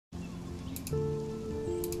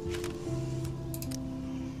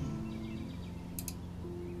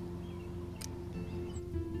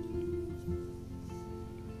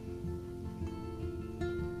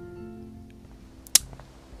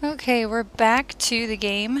Okay, we're back to the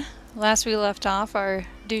game. Last we left off, our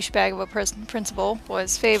douchebag of a principal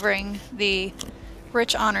was favoring the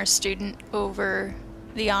rich honors student over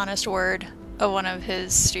the honest word of one of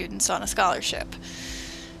his students on a scholarship.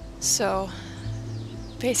 So,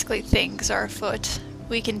 basically things are afoot.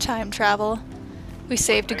 We can time travel. We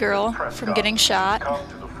saved a girl from getting shot. Come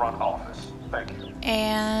to the front office. Thank you.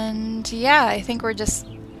 And yeah, I think we're just,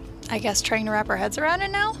 I guess, trying to wrap our heads around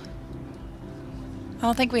it now. I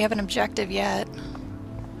don't think we have an objective yet.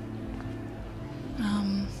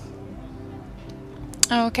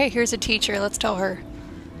 Oh, okay, here's a teacher. Let's tell her.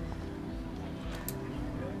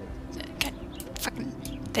 God, fucking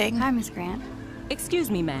thing. Hi, Miss Grant. Excuse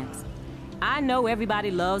me, Max. I know everybody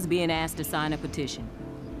loves being asked to sign a petition,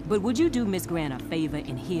 but would you do Miss Grant a favor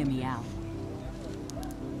and hear me out?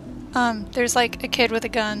 There's like a kid with a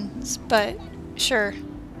gun, but sure.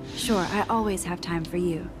 Sure, I always have time for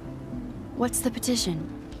you. What's the petition?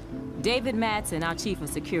 David Madsen, our chief of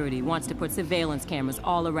security, wants to put surveillance cameras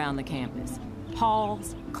all around the campus.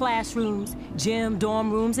 Halls, classrooms, gym, dorm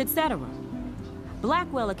rooms, etc.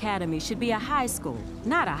 Blackwell Academy should be a high school,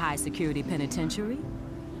 not a high-security penitentiary.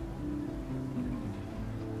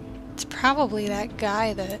 It's probably that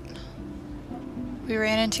guy that we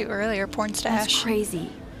ran into earlier, porn stash. That's crazy.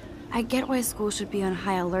 I get why school should be on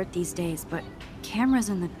high alert these days, but cameras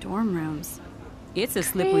in the dorm rooms. It's a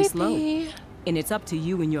slippery slope, and it's up to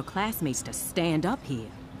you and your classmates to stand up here.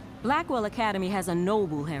 Blackwell Academy has a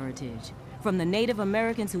noble heritage, from the Native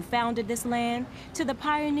Americans who founded this land to the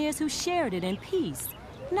pioneers who shared it in peace,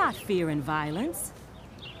 not fear and violence.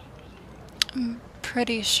 I'm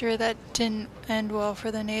pretty sure that didn't end well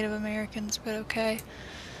for the Native Americans, but okay.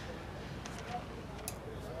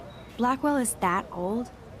 Blackwell is that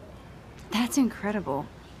old? That's incredible.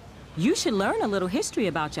 You should learn a little history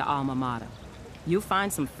about your alma mater. You'll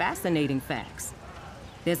find some fascinating facts.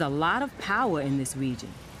 There's a lot of power in this region.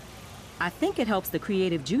 I think it helps the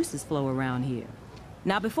creative juices flow around here.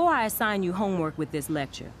 Now, before I assign you homework with this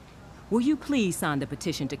lecture, will you please sign the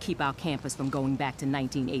petition to keep our campus from going back to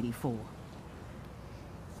 1984?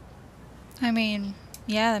 I mean,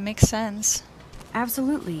 yeah, that makes sense.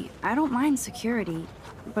 Absolutely. I don't mind security,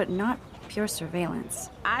 but not pure surveillance.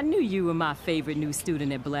 I knew you were my favorite new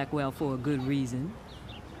student at Blackwell for a good reason.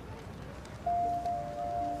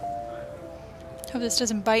 Hope this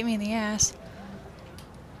doesn't bite me in the ass.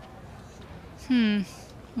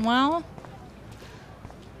 Well,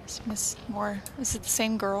 is it the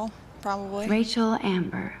same girl? Probably. Rachel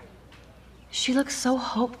Amber. She looks so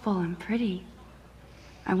hopeful and pretty.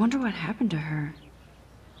 I wonder what happened to her.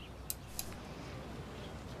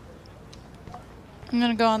 I'm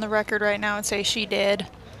gonna go on the record right now and say she did.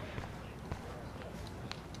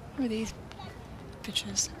 Who are these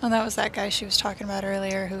bitches? Oh, that was that guy she was talking about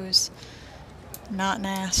earlier who's not an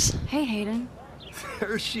ass. Hey, Hayden.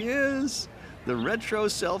 There she is, the retro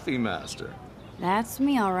selfie master. That's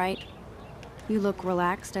me, all right. You look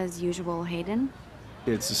relaxed as usual, Hayden.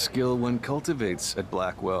 It's a skill one cultivates at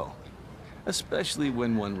Blackwell, especially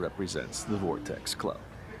when one represents the Vortex Club.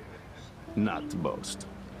 Not to boast.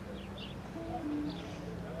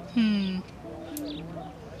 I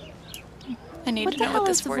need What to the know hell what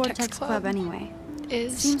is this the Vortex Club anyway?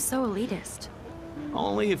 is. Seems so elitist.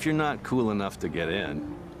 Only if you're not cool enough to get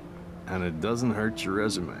in. And it doesn't hurt your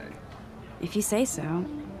resume. If you say so.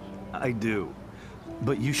 I do.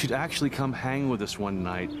 But you should actually come hang with us one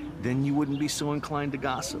night, then you wouldn't be so inclined to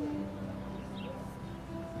gossip.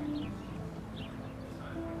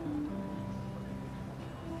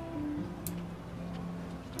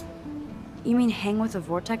 You mean hang with the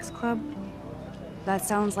Vortex Club? That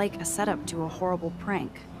sounds like a setup to a horrible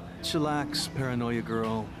prank. Chillax, paranoia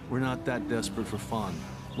girl. We're not that desperate for fun.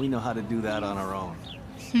 We know how to do that on our own.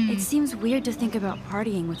 It seems weird to think about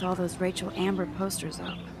partying with all those Rachel Amber posters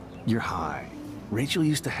up. You're high. Rachel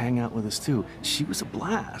used to hang out with us too. She was a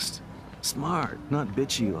blast. Smart, not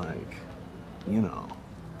bitchy like, you know.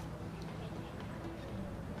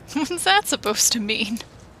 What's that supposed to mean?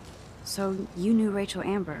 So you knew Rachel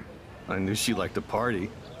Amber? I knew she liked to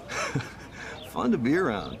party. Fun to be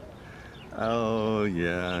around. Oh,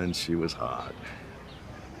 yeah, and she was hot.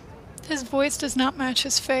 His voice does not match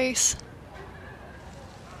his face.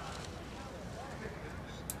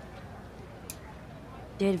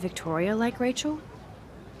 Did Victoria like Rachel?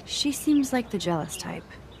 She seems like the jealous type.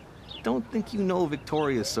 Don't think you know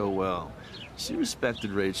Victoria so well. She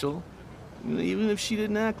respected Rachel, even if she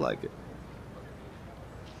didn't act like it.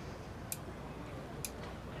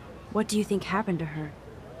 What do you think happened to her?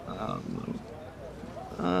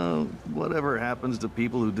 Whatever happens to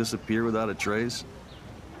people who disappear without a trace.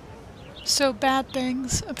 So bad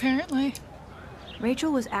things, apparently.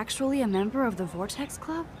 Rachel was actually a member of the Vortex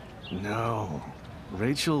Club? No.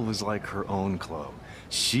 Rachel was like her own club.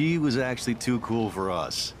 She was actually too cool for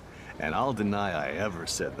us. And I'll deny I ever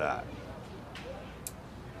said that.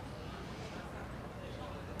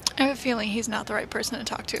 I have a feeling he's not the right person to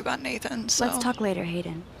talk to about Nathan, so... Let's talk later,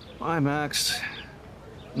 Hayden. Bye, Max.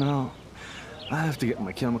 No, I have to get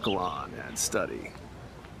my chemical on and study.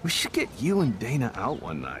 We should get you and Dana out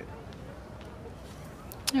one night.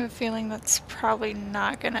 I have a feeling that's probably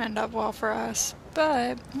not going to end up well for us,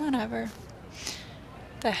 but whatever.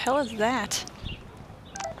 The hell is that?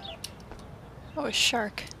 Oh, a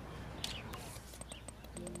shark.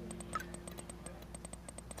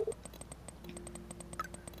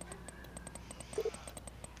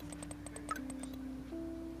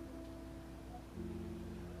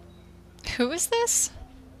 Who is this?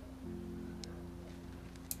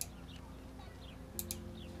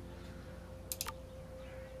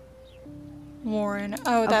 Warren.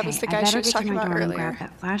 Oh, that was the guy she was talking about earlier. Grab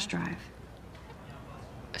that flash drive.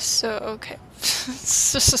 So, okay.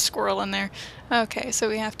 It's just a squirrel in there. Okay, so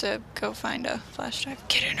we have to go find a flash drive.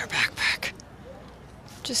 Get in her backpack.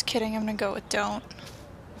 Just kidding, I'm gonna go with don't.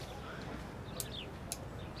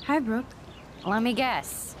 Hi, Brooke. Let me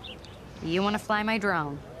guess. You want to fly my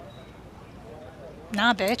drone?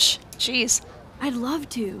 Nah, bitch. Jeez. I'd love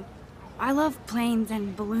to. I love planes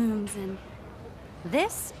and balloons and...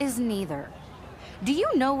 This is neither. Do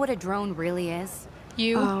you know what a drone really is?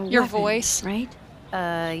 Your weapon, voice. right?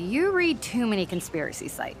 You read too many conspiracy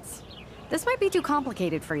sites. This might be too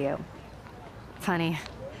complicated for you. Funny.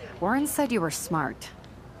 Warren said you were smart.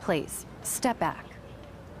 Please, step back.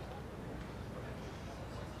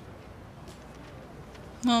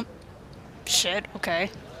 Well, shit, okay.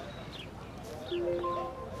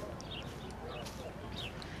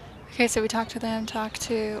 Okay, so we talked to them,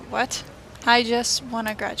 what? I just want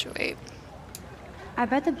to graduate. I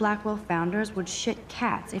bet the Blackwell founders would shit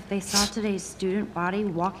cats if they saw today's student body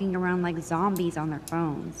walking around like zombies on their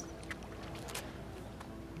phones.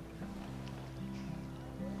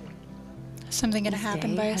 Something gonna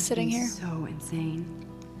happen by us sitting here? So insane.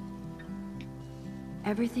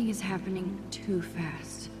 Everything is happening too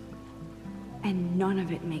fast. And none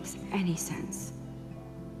of it makes any sense.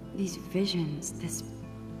 These visions, this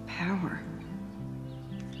power.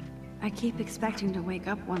 I keep expecting to wake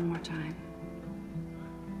up one more time.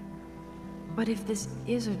 But if this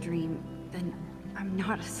is a dream, then I'm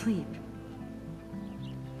not asleep.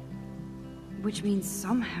 Which means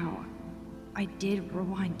somehow I did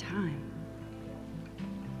rewind time.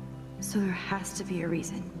 So there has to be a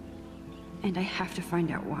reason. And I have to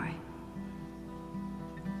find out why.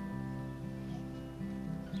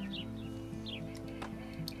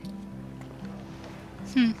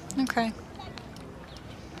 Okay.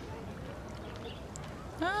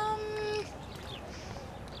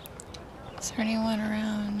 Is there anyone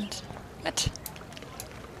around? What?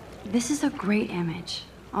 This is a great image.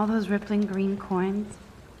 All those rippling green coins.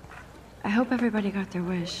 I hope everybody got their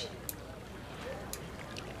wish.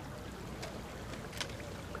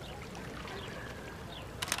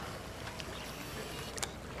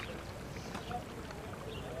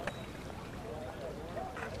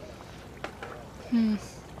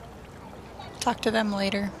 Talk to them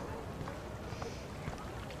later.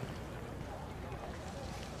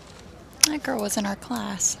 That girl was in our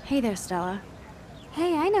class. Hey there, Stella.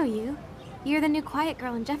 Hey, I know you. You're the new quiet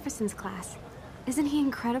girl in Jefferson's class. Isn't he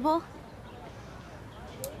incredible?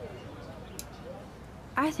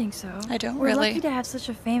 I think so. I don't We're really. lucky to have such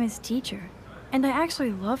a famous teacher. And I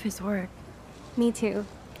actually love his work. Me too.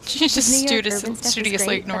 She's His just New York urban stuff is studiously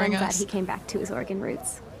great, but ignoring I'm glad us. he came back to his Oregon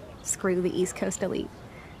roots. Screw the East Coast elite.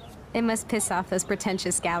 It must piss off those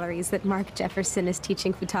pretentious galleries that Mark Jefferson is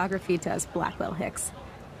teaching photography to us Blackwell hicks.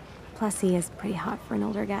 Plus, he is pretty hot for an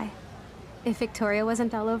older guy. If Victoria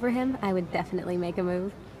wasn't all over him, I would definitely make a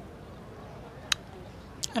move.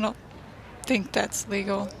 I don't think that's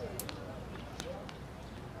legal.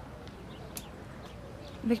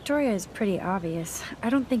 Victoria is pretty obvious. I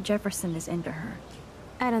don't think Jefferson is into her.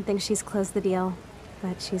 I don't think she's closed the deal,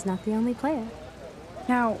 but she's not the only player.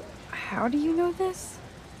 Now, how do you know this?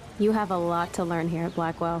 You have a lot to learn here at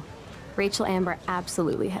Blackwell. Rachel Amber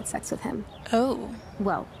absolutely had sex with him. Oh.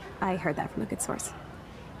 Well, I heard that from a good source.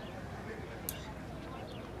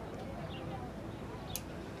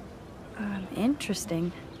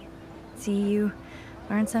 Interesting. See, you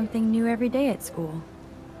learn something new every day at school.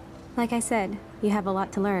 Like I said, you have a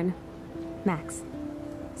lot to learn. Max.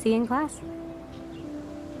 See you in class.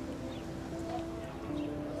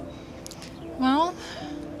 Well,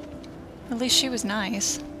 at least she was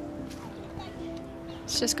nice.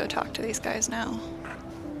 Let's just go talk to these guys now.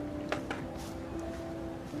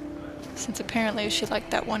 Since apparently she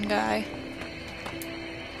liked that one guy.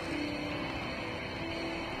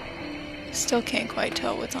 Still can't quite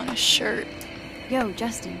tell what's on his shirt. Yo,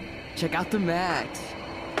 Justin. Check out the Max.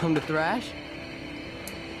 Come to thrash?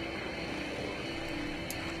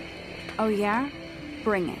 Oh yeah?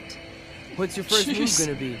 Bring it. What's your first move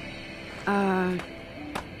gonna be?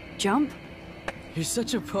 Jump? You're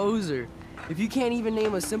such a poser. If you can't even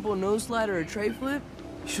name a simple nose slide or a tray flip,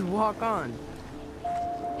 you should walk on.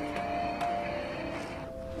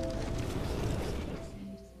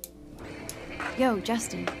 Yo,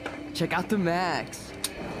 Justin. Check out the Max.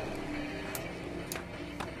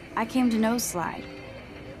 I came to nose slide,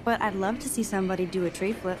 but I'd love to see somebody do a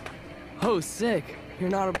tree flip. Oh, sick. You're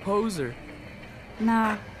not a poser.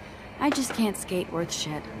 Nah, I just can't skate worth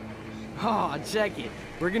shit. Oh, check it.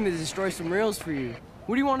 We're gonna destroy some rails for you.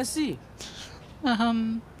 What do you want to see?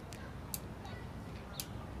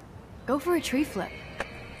 Go for a tree flip.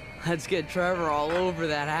 Let's get Trevor all over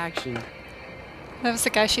that action. That was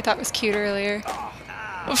the guy she thought was cute earlier.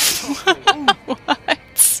 What?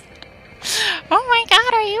 Oh my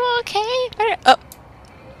god, are you okay? Oh.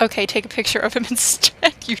 Okay, take a picture of him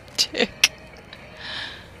instead, you dick.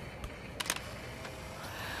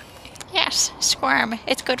 Yes, squirm.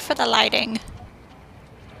 It's good for the lighting.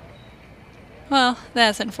 Well,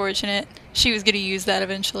 that's unfortunate. She was going to use that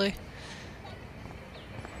eventually.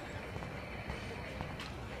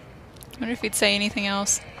 I wonder if he'd say anything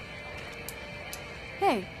else.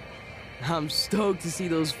 Hey. I'm stoked to see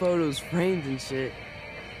those photos framed and shit.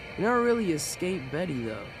 You never really escaped Betty,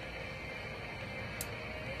 though.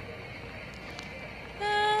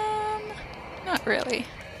 Not really.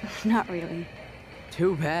 Not really.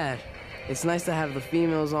 Too bad. It's nice to have the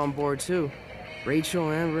females on board, too.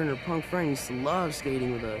 Rachel, Amber, and her punk friend used to love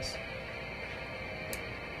skating with us.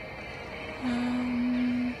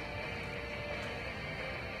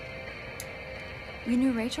 You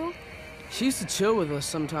knew Rachel? She used to chill with us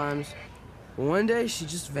sometimes. But one day, she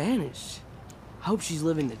just vanished. I hope she's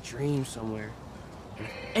living the dream somewhere. And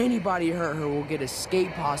if anybody hurt her, we'll get a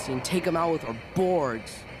skate posse and take them out with our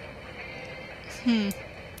boards.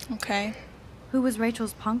 Okay. Who was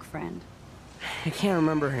Rachel's punk friend? I can't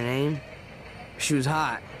remember her name. She was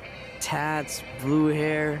hot. Tats, blue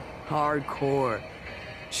hair, hardcore.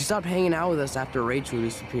 She stopped hanging out with us after Rachel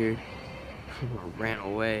disappeared. Or ran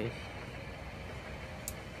away.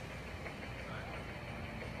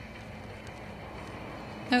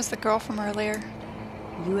 That was the girl from earlier.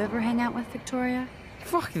 You ever hang out with Victoria?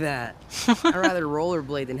 Fuck that. I'd rather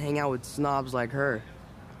rollerblade than hang out with snobs like her.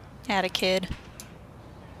 Had a kid.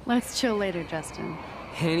 Let's chill later, Justin.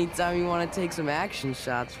 Anytime you want to take some action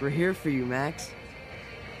shots, we're here for you, Max.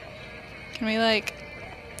 Can we, like,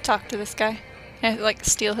 talk to this guy? And, like,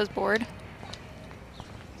 steal his board?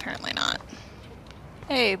 Apparently not.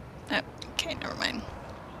 Hey. Oh, okay, never mind.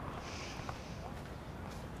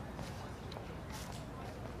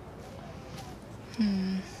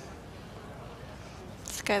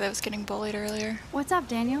 It's the guy that was getting bullied earlier. What's up,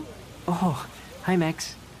 Daniel? Oh, hi,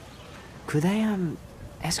 Max. Could I,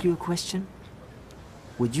 ask you a question?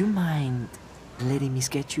 Would you mind letting me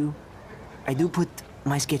sketch you? I do put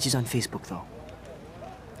my sketches on Facebook, though.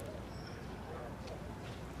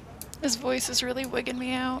 His voice is really wigging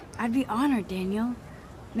me out. I'd be honored, Daniel.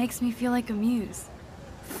 Makes me feel like a muse.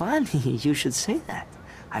 Funny, you should say that.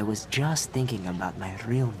 I was just thinking about my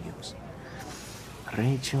real muse.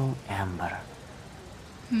 Rachel Amber.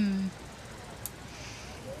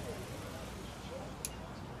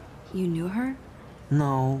 You knew her?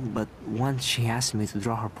 No, but once she asked me to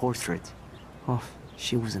draw her portrait. Oh,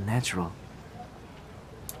 she was a natural.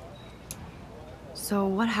 So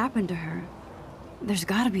what happened to her? There's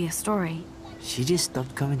gotta be a story. She just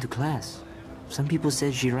stopped coming to class. Some people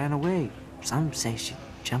said she ran away. Some say she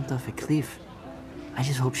jumped off a cliff. I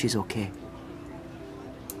just hope she's okay.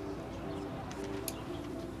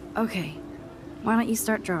 Okay, why don't you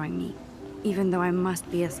start drawing me? Even though I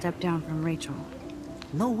must be a step down from Rachel.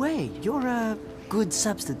 No way, you're a good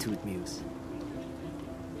substitute, Muse.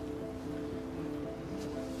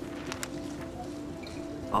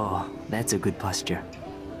 Oh, that's a good posture.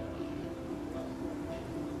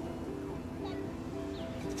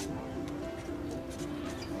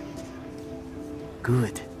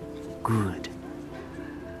 Good, good.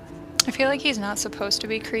 I feel like he's not supposed to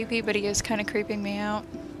be creepy, but he is kind of creeping me out.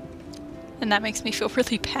 And that makes me feel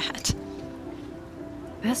really bad.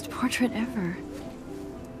 Best portrait ever.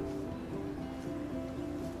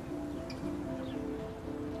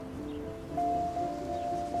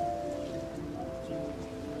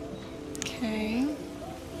 Okay.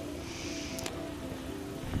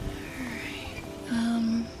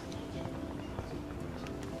 Alright.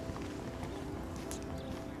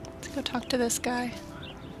 go talk to this guy.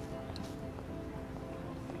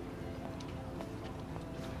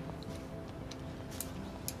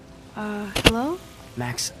 Hello?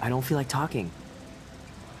 Max, I don't feel like talking.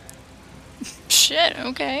 Shit,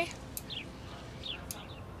 okay.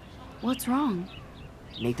 What's wrong?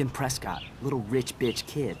 Nathan Prescott, little rich bitch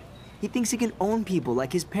kid. He thinks he can own people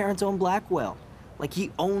like his parents own Blackwell. Like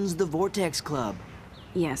he owns the Vortex Club.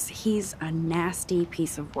 Yes, he's a nasty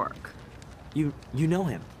piece of work. You know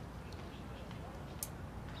him.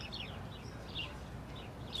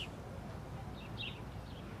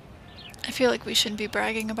 I feel like we shouldn't be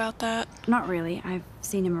bragging about that. Not really. I've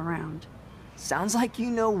seen him around. Sounds like you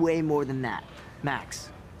know way more than that. Max,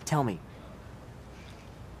 tell me.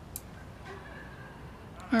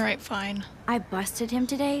 Alright, fine. I busted him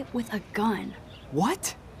today with a gun.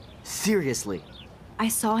 What? Seriously? I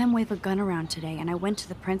saw him wave a gun around today, and I went to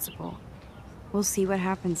the principal. We'll see what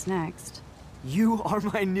happens next. You are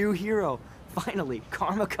my new hero. Finally,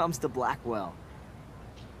 karma comes to Blackwell.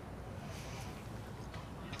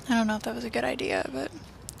 I don't know if that was a good idea, but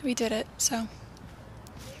we did it, so.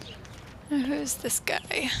 Now, who's this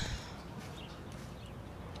guy?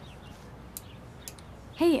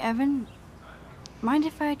 Hey, Evan. Mind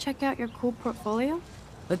if I check out your cool portfolio?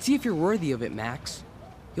 Let's see if you're worthy of it, Max.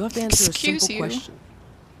 You'll have to answer Excuse a simple you. question.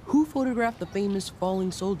 Who photographed the famous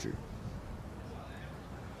falling soldier?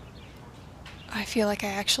 I feel like I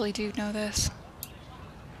actually do know this.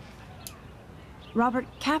 Robert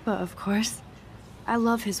Capa, of course. I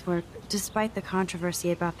love his work, despite the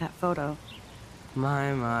controversy about that photo.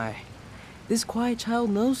 My. This quiet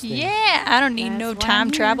child knows things. Yeah, I don't need That's no why time I'm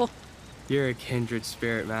here. travel. You're a kindred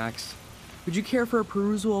spirit, Max. Would you care for a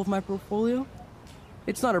perusal of my portfolio?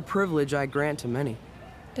 It's not a privilege I grant to many.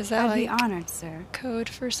 Is that I'd be like honored, sir. code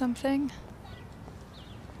for something?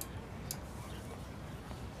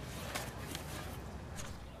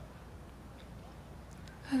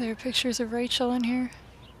 Are there pictures of Rachel in here?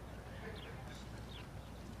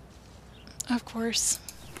 Of course.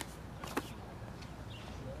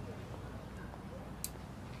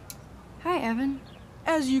 Hi, Evan.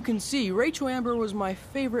 As you can see, Rachel Amber was my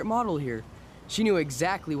favorite model here. She knew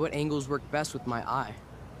exactly what angles worked best with my eye.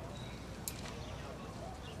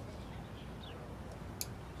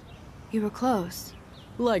 You were close.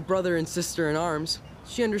 Like brother and sister in arms,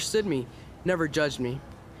 she understood me, never judged me.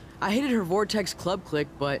 I hated her Vortex Club clique,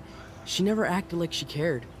 but she never acted like she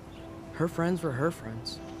cared. Her friends were her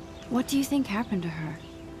friends. What do you think happened to her?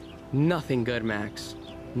 Nothing good, Max.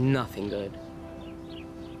 Nothing good.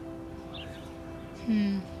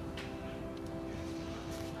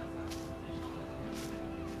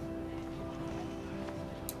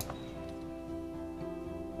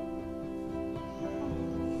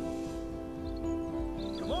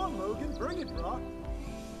 Come on, Logan, bring it, bro.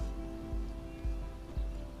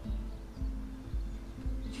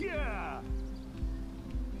 Yeah!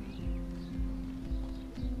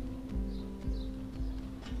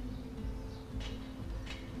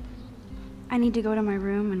 I need to go to my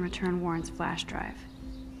room and return Warren's flash drive.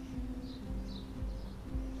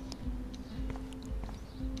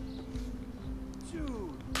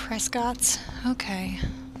 Prescott's? Okay.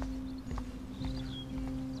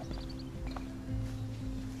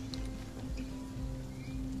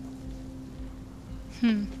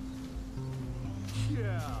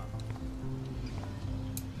 Yeah!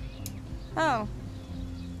 Oh.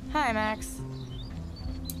 Hi, Max.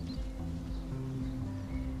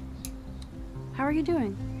 How are you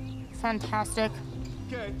doing? Fantastic.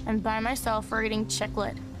 Okay. I'm by myself reading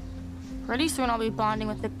Chicklet. Pretty soon I'll be bonding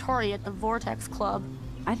with Victoria at the Vortex Club.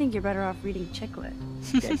 I think you're better off reading Chicklet.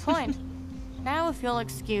 Good point. Now if you'll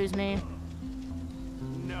excuse me.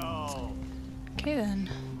 No. Okay then.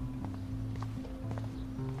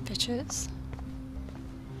 Bitches.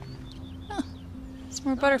 Oh, it's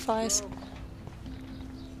more butterflies.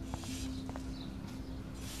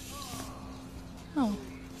 Oh.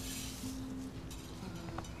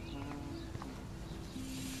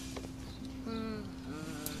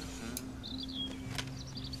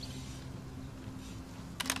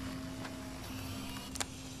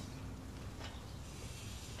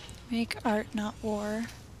 Make art, not war.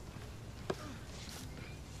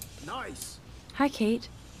 Nice. Hi, Kate.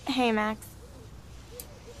 Hey, Max.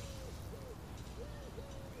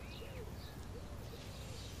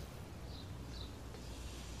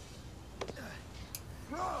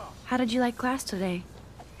 How did you like class today?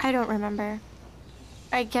 I don't remember.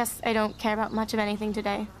 I guess I don't care about much of anything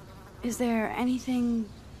today. Is there anything...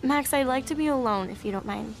 Max, I'd like to be alone if you don't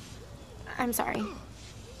mind. I'm sorry.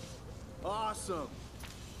 Awesome.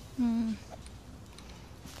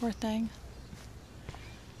 Poor thing.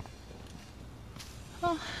 Oh,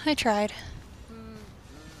 Well, I tried.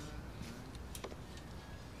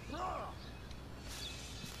 Can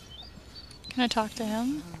I talk to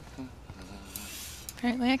him?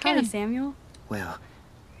 Apparently I can. Hi, Samuel. Well,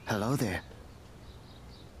 hello there.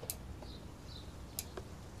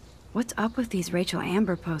 What's up with these Rachel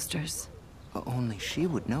Amber posters? Only she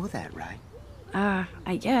would know that, right?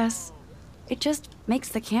 I guess. It just makes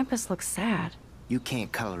the campus look sad. You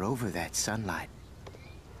can't color over that sunlight.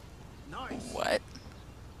 What?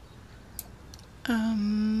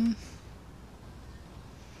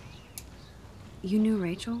 You knew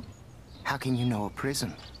Rachel? How can you know a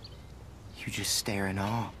prism? You just stare in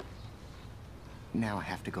awe. Now I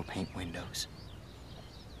have to go paint windows.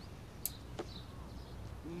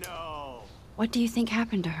 No. What do you think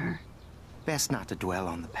happened to her? Best not to dwell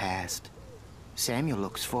on the past. Samuel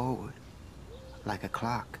looks forward, like a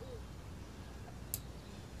clock.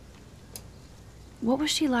 What was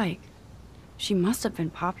she like? She must have been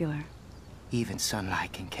popular. Even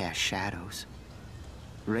sunlight can cast shadows.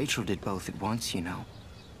 Rachel did both at once, you know.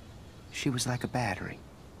 She was like a battery,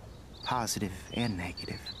 positive and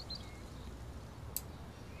negative.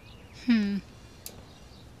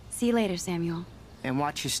 See you later, Samuel. And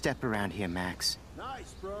watch your step around here, Max.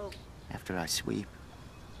 Nice, bro. After I sweep,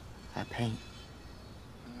 I paint.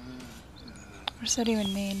 What does that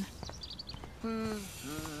even mean?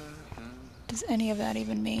 Does any of that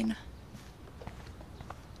even mean?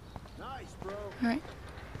 Nice, bro. Alright.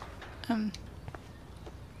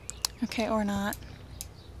 Okay, or not.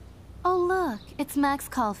 Oh look, it's Max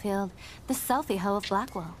Caulfield, the selfie hoe of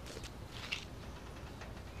Blackwell.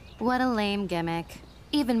 What a lame gimmick.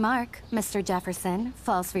 Even Mark, Mr. Jefferson,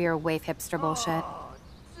 falls for your wave hipster bullshit.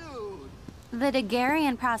 The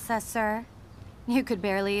Daguerrean process, sir. You could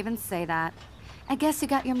barely even say that. I guess you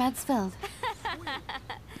got your meds filled.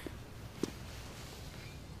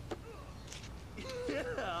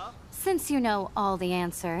 Since you know all the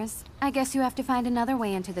answers, I guess you have to find another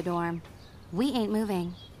way into the dorm. We ain't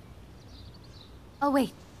moving. Oh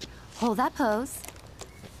wait, hold that pose.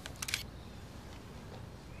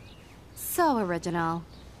 So original.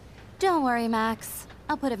 Don't worry, Max.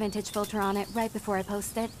 I'll put a vintage filter on it right before I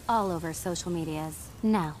post it all over social medias.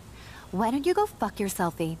 Now, why don't you go fuck your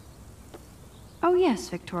selfie? Oh yes,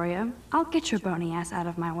 Victoria. I'll get your bony ass out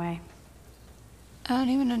of my way. I don't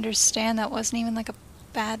even understand. That wasn't even like a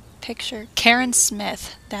bad picture. Karen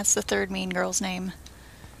Smith. That's the third mean girl's name.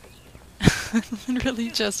 It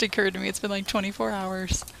really just occurred to me. It's been like 24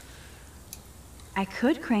 hours. I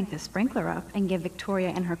could crank the sprinkler up and give Victoria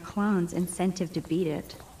and her clones incentive to beat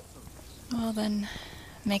it. Well then,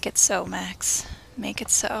 make it so, Max. Make it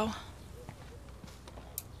so.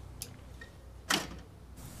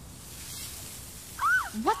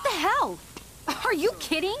 What the hell? Are you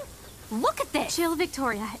kidding? Look at this! Chill,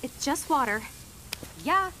 Victoria. It's just water.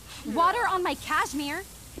 Yeah, water on my cashmere.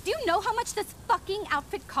 Do you know how much this fucking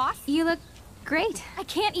outfit costs? You look great. I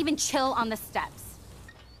can't even chill on the steps.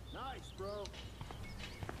 Nice, bro.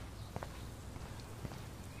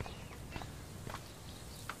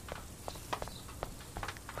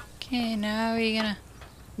 Okay, now we're gonna...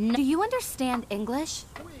 Do you understand English?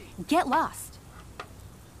 Get lost.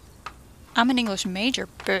 I'm an English major,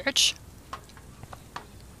 bitch.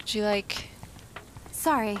 Did you like...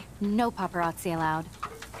 Sorry, no paparazzi allowed.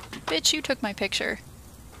 Bitch, you took my picture.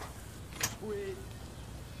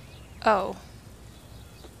 Oh.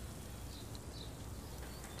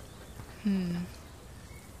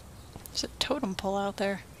 There's a totem pole out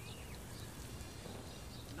there.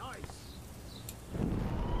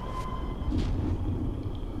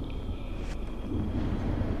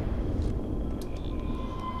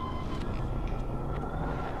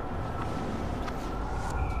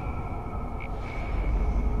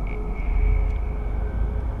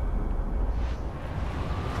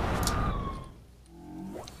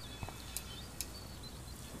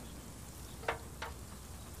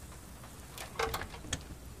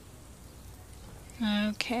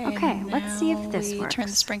 Okay, let's see if this we works. turn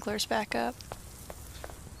the sprinklers back up.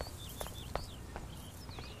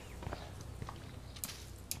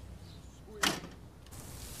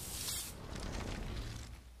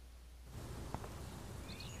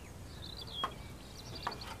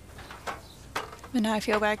 But now I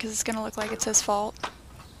feel bad because it's going to look like it's his fault.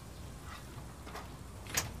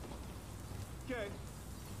 Okay.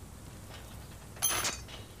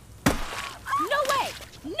 No way!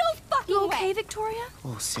 No fucking You way! okay, Victoria?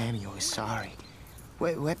 Oh, Samuel is sorry.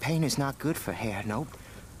 Wet paint is not good for hair, nope.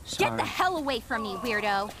 Sorry. Get the hell away from me,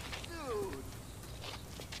 weirdo!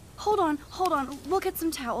 Hold on. We'll get some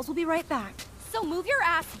towels. We'll be right back. So move your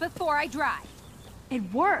ass before I dry. It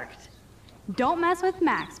worked. Don't mess with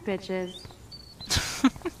Max, bitches.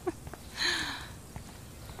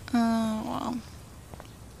 Well.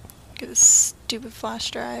 Get this stupid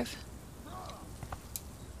flash drive.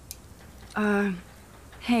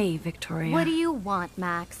 Hey, Victoria. What do you want,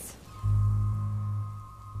 Max?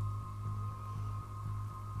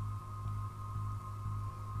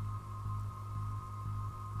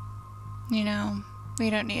 You know, we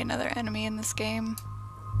don't need another enemy in this game.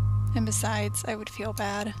 And besides, I would feel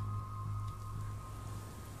bad.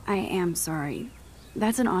 I am sorry.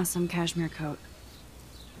 That's an awesome cashmere coat.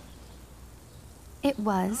 It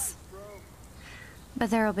was. But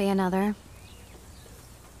there'll be another.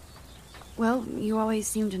 Well, you always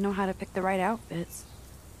seem to know how to pick the right outfits.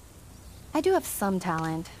 I do have some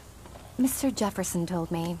talent. Mr. Jefferson told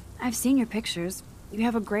me. I've seen your pictures. You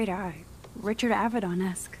have a great eye. Richard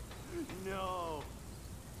Avedon-esque. No.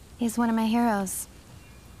 He's one of my heroes.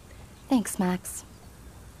 Thanks, Max.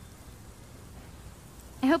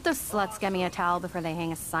 I hope those sluts get me a towel before they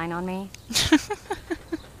hang a sign on me.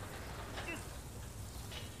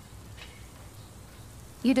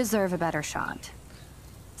 You deserve a better shot.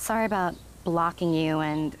 Sorry about blocking you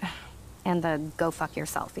and the go fuck your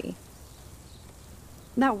selfie.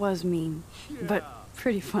 That was mean, but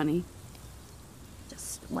pretty funny.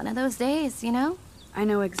 Just one of those days, you know? I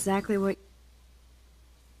know exactly what...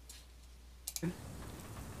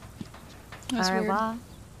 That's Au weird. revoir.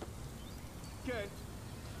 Okay.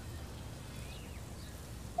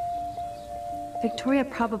 Victoria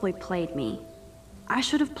probably played me. I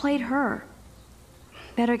should have played her.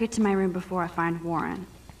 Better get to my room before I find Warren.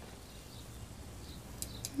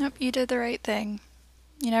 Nope, you did the right thing.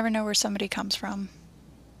 You never know where somebody comes from.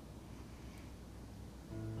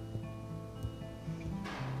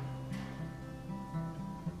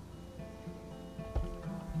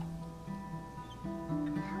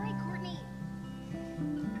 Hurry, Courtney.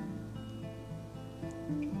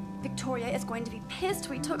 Victoria is going to be pissed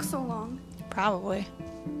we took so long. Probably.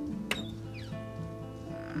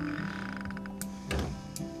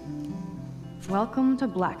 Welcome to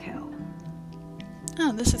Black Hill.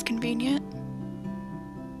 Oh, this is convenient.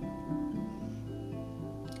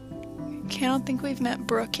 Okay, I don't think we've met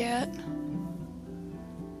Brooke yet.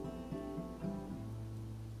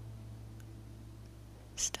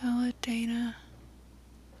 Stella, Dana.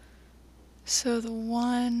 So the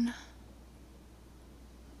one...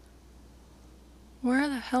 Where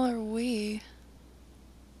the hell are we?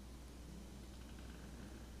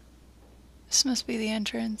 This must be the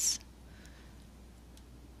entrance.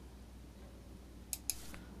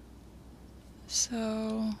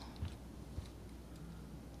 So...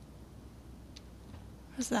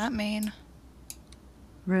 What does that mean?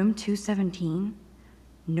 Room 217?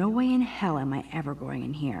 No way in hell am I ever going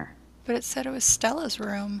in here. But it said it was Stella's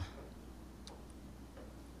room.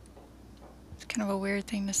 It's kind of a weird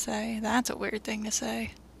thing to say. That's a weird thing to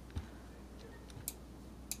say.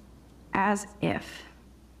 As if.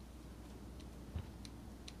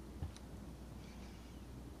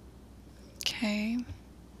 Okay.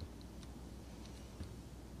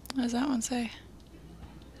 What does that one say?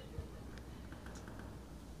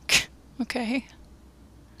 Okay.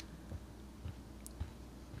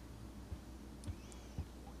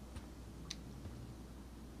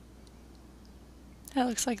 That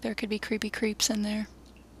looks like there could be creepy creeps in there.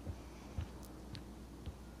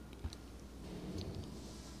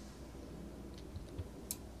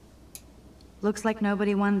 Looks like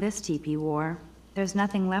nobody won this TP war. There's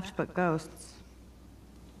nothing left but ghosts.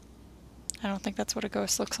 I don't think that's what a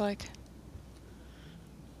ghost looks like.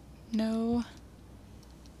 No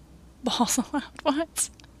balls allowed. What?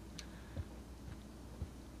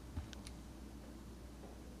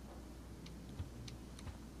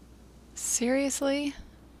 Seriously?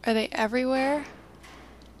 Are they everywhere?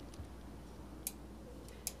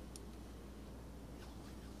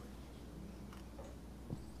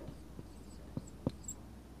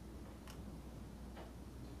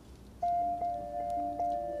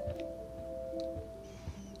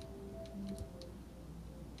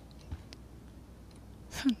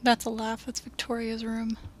 That's a laugh. That's Victoria's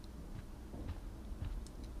room.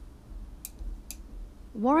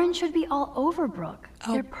 Warren should be all over Brooke.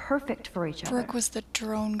 Oh, They're perfect for each other. Brooke was the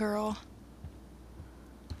drone girl.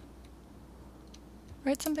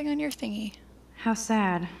 Write something on your thingy. How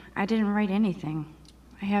sad. I didn't write anything.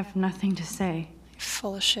 I have nothing to say. You're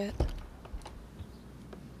full of shit.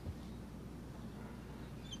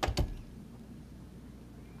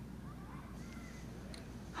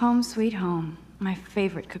 Home sweet home. My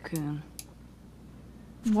favorite cocoon.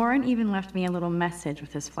 Warren even left me a little message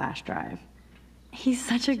with his flash drive. He's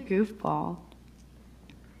such a goofball.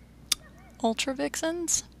 Ultra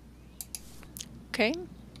Vixens? Okay.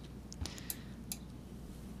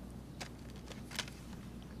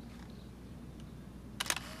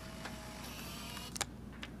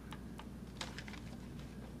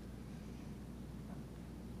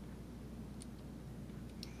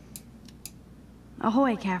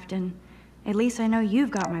 Ahoy, Captain. At least I know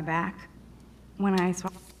you've got my back. When I saw...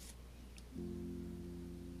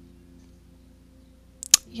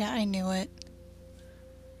 Yeah, I knew it.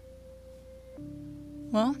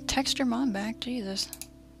 Well, text your mom back, Jesus.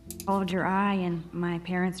 Followed your eye and my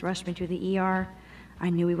parents rushed me to the ER. I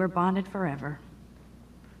knew we were bonded forever.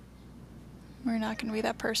 We're not gonna be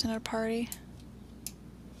that person at a party.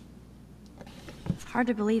 Hard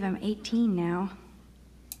to believe I'm 18 now.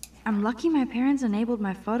 I'm lucky my parents enabled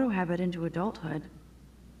my photo habit into adulthood.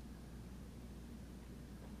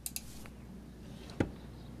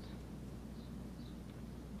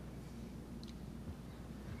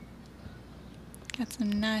 Got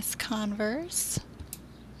some nice Converse.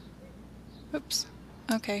 Oops.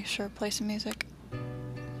 Okay, sure, play some music.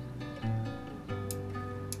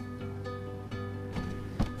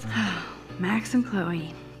 Max and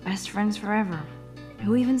Chloe, best friends forever.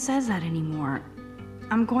 Who even says that anymore?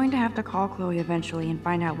 I'm going to have to call Chloe eventually and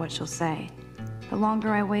find out what she'll say. The longer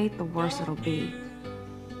I wait, the worse it'll be.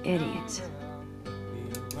 Idiot.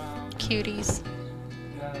 Cuties.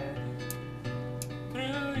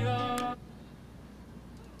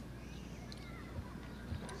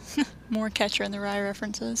 More Catcher in the Rye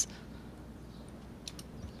references.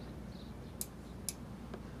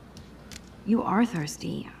 You are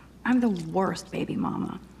thirsty. I'm the worst baby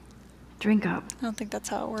mama. Drink up. I don't think that's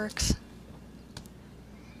how it works.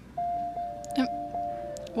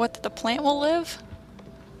 What, the plant will live?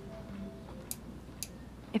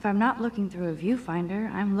 If I'm not looking through a viewfinder,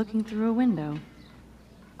 I'm looking through a window.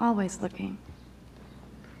 Always looking.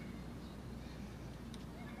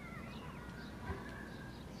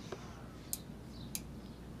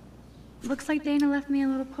 Looks like Dana left me a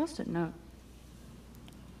little post-it note.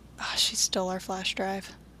 Oh, she stole our flash drive.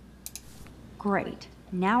 Great.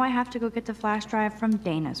 Now I have to go get the flash drive from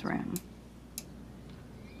Dana's room.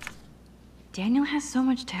 Daniel has so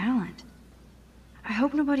much talent. I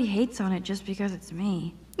hope nobody hates on it just because it's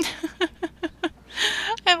me.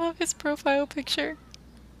 I love his profile picture.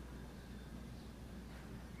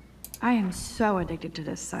 I am so addicted to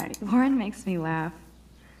this site. Warren makes me laugh.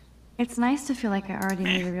 It's nice to feel like I already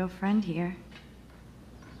made a real friend here.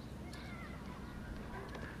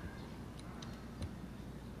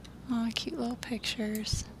 Oh, cute little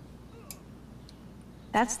pictures.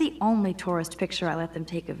 That's the only tourist picture I let them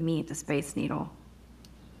take of me at the Space Needle.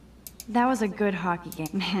 That was a good hockey game.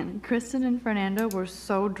 Man, Kristen and Fernando were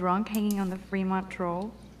so drunk hanging on the Fremont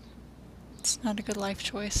Troll. It's not a good life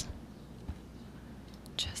choice.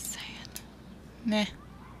 Just saying. Meh.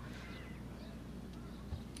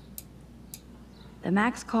 The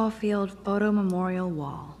Max Caulfield Photo Memorial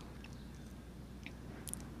Wall.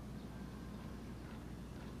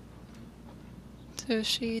 So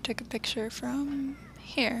she took a picture from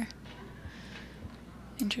here.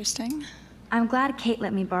 Interesting. I'm glad Kate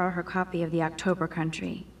let me borrow her copy of the October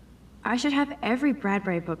Country. I should have every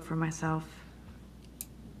Bradbury book for myself.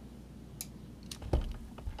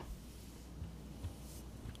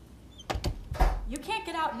 You can't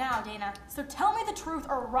get out now, Dana, so tell me the truth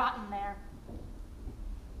or rot in there.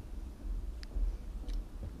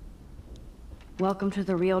 Welcome to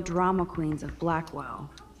the real drama queens of Blackwell.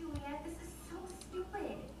 Juliet, this is so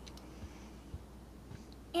stupid.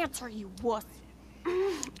 Answer, you wuss.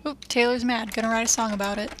 Oop, Taylor's mad. Gonna write a song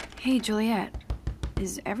about it. Hey, Juliet.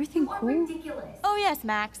 Is everything cool? Ridiculous. Oh yes,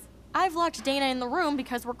 Max. I've locked Dana in the room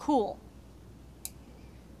because we're cool.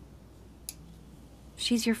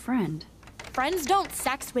 She's your friend. Friends don't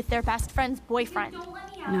sex with their best friend's boyfriend. Don't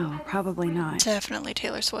let me out. No, probably not. Definitely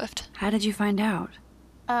Taylor Swift. How did you find out?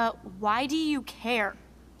 Why do you care?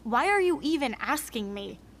 Why are you even asking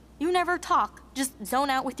me? You never talk, just zone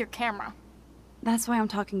out with your camera. That's why I'm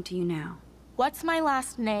talking to you now. What's my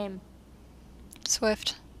last name?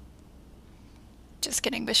 Swift. Just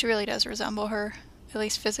kidding, but she really does resemble her, at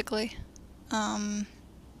least physically.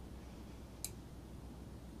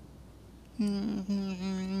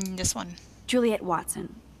 This one. Juliet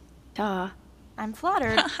Watson. Duh. I'm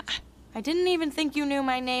flattered. I didn't even think you knew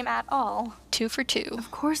my name at all. 2 for 2.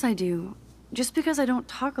 Of course I do. Just because I don't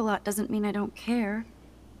talk a lot doesn't mean I don't care.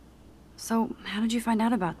 So, how did you find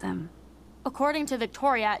out about them? According to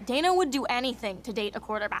Victoria, Dana would do anything to date a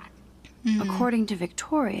quarterback. According to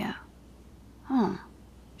Victoria. Huh.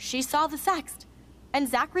 She saw the sext, and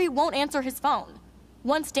Zachary won't answer his phone.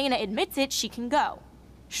 Once Dana admits it, she can go.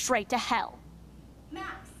 Straight to hell.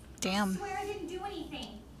 Max. Damn. I swear I didn't do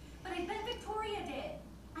anything. But I bet Victoria did.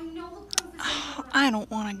 I know the proof is in the room. I don't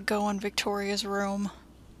want to go in Victoria's room.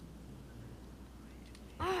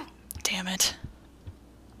 Damn it.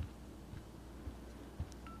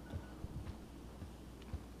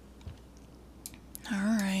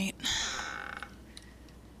 Alright.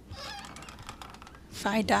 If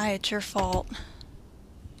I die, it's your fault.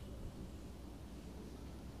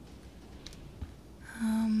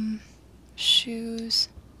 Shoes.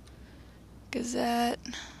 Gazette.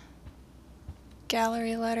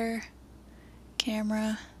 Gallery letter.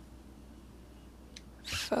 Camera.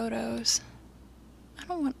 Photos.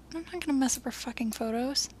 I'm not gonna mess up her fucking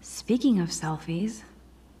photos. Speaking of selfies,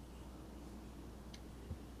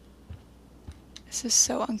 This is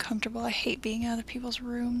so uncomfortable. I hate being in other people's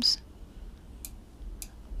rooms.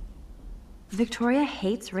 Victoria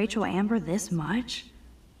hates Rachel Amber this much?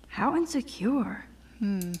 How insecure.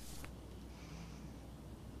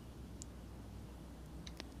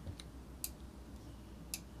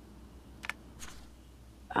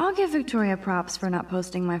 I'll give Victoria props for not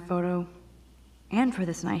posting my photo. And for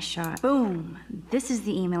this nice shot. Boom! This is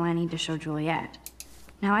the email I need to show Juliet.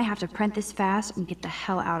 Now I have to print this fast and get the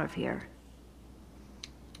hell out of here.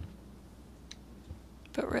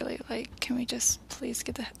 But really, like, can we just please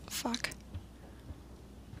get the fuck?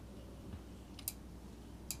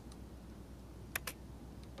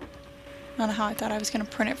 I don't know how I thought I was gonna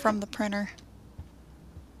print it from the printer.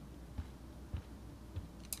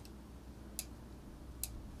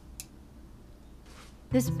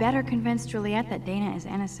 This better convince Juliet that Dana is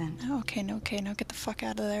innocent. Oh, okay, no, get the fuck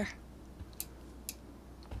out of there.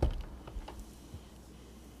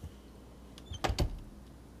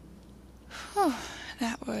 Whew,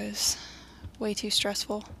 that was way too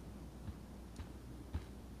stressful.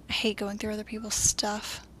 I hate going through other people's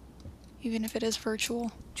stuff, even if it is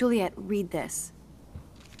virtual. Juliet, read this.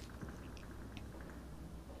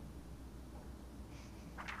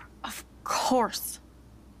 Of course.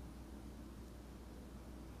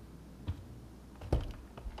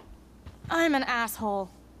 I'm an asshole.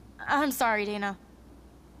 I'm sorry, Dana.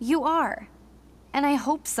 You are. And I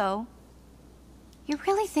hope so. You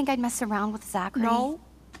really think I'd mess around with Zachary? No,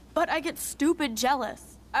 but I get stupid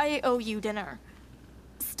jealous. I owe you dinner.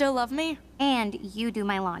 Still love me? And you do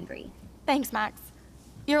my laundry. Thanks, Max.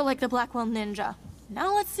 You're like the Blackwell Ninja.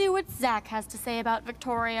 Now let's see what Zach has to say about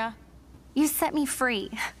Victoria. You set me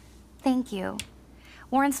free. Thank you.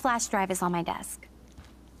 Warren's flash drive is on my desk.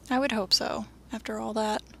 I would hope so, after all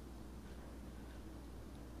that.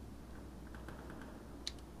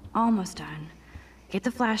 Almost done. Get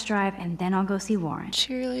the flash drive and then I'll go see Warren.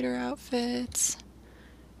 Cheerleader outfits.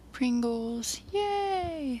 Pringles.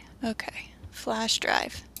 Yay! Okay. Flash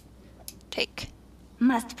drive. Take.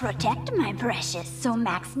 Must protect my precious so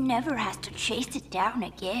Max never has to chase it down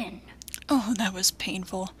again. Oh, that was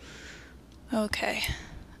painful. Okay.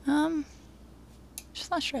 Just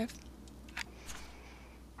flash drive.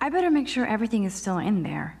 I better make sure everything is still in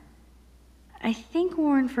there. I think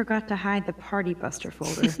Warren forgot to hide the Party Buster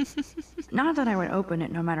folder. Not that I would open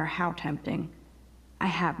it no matter how tempting. I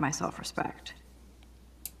have my self-respect.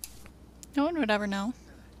 No one would ever know.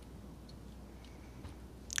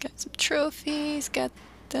 Got some trophies, got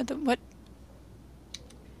the what?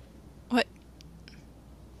 What?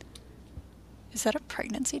 Is that a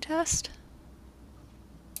pregnancy test?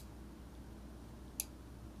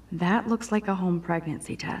 That looks like a home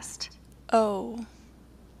pregnancy test. Oh.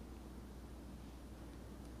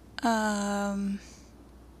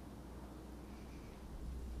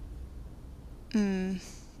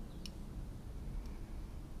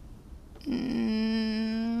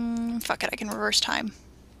 Fuck it, I can reverse time.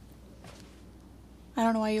 I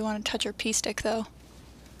don't know why you want to touch her pee stick, though.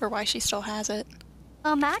 Or why she still has it.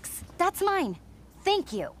 Max, that's mine.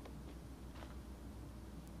 Thank you.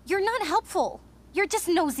 You're not helpful. You're just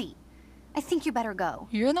nosy. I think you better go.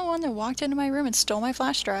 You're the one that walked into my room and stole my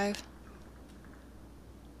flash drive.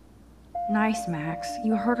 Nice, Max.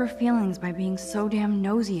 You hurt her feelings by being so damn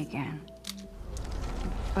nosy again.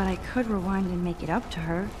 But I could rewind and make it up to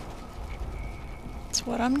her. That's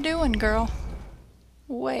what I'm doing, girl.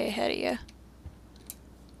 Way ahead of you.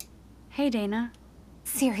 Hey, Dana.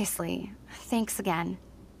 Seriously, thanks again.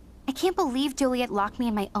 I can't believe Juliet locked me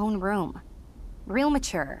in my own room. Real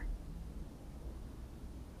mature.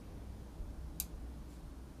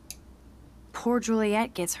 Poor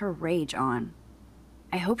Juliet gets her rage on.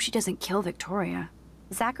 I hope she doesn't kill Victoria.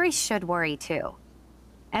 Zachary should worry too.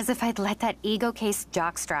 As if I'd let that ego-cased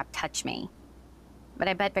jockstrap touch me. But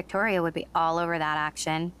I bet Victoria would be all over that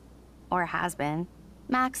action. Or has been.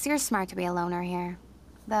 Max, you're smart to be a loner here.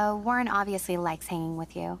 Though Warren obviously likes hanging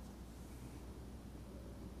with you.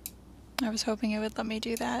 I was hoping it would let me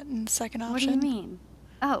do that in the second option. What do you mean?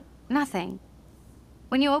 Oh, nothing.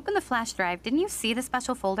 When you opened the flash drive, didn't you see the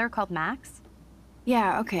special folder called Max?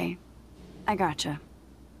 Yeah, okay. I gotcha.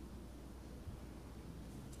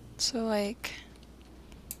 So, like...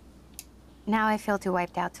 Now I feel too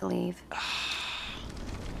wiped out to leave.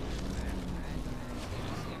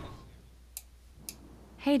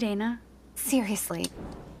 Hey, Dana. Seriously.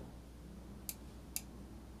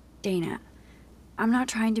 Dana, I'm not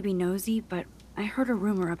trying to be nosy, but I heard a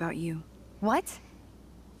rumor about you. What?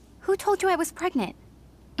 Who told you I was pregnant?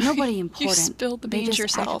 Nobody important. You spilled the They beans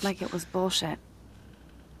just acted yourself. like it was bullshit.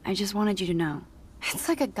 I just wanted you to know. It's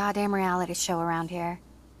like a goddamn reality show around here.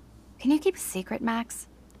 Can you keep a secret, Max?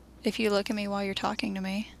 If you look at me while you're talking to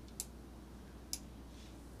me.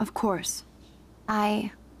 Of course.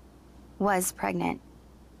 I was pregnant.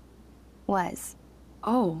 Was.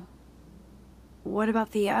 Oh. What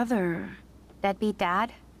about the other? Deadbeat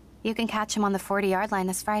dad? You can catch him on the 40-yard line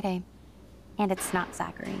this Friday. And it's not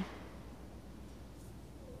Zachary.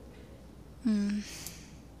 Who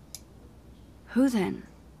then?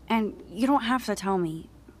 And you don't have to tell me.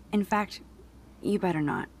 In fact, you better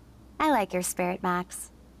not. I like your spirit, Max.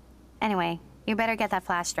 Anyway, you better get that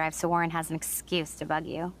flash drive so Warren has an excuse to bug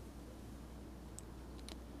you.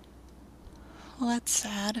 Well, that's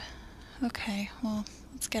sad. Okay, well,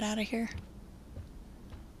 let's get out of here.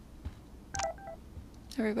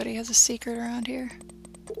 Everybody has a secret around here.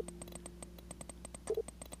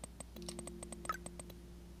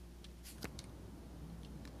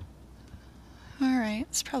 Alright,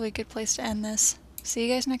 it's probably a good place to end this. See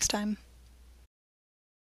you guys next time.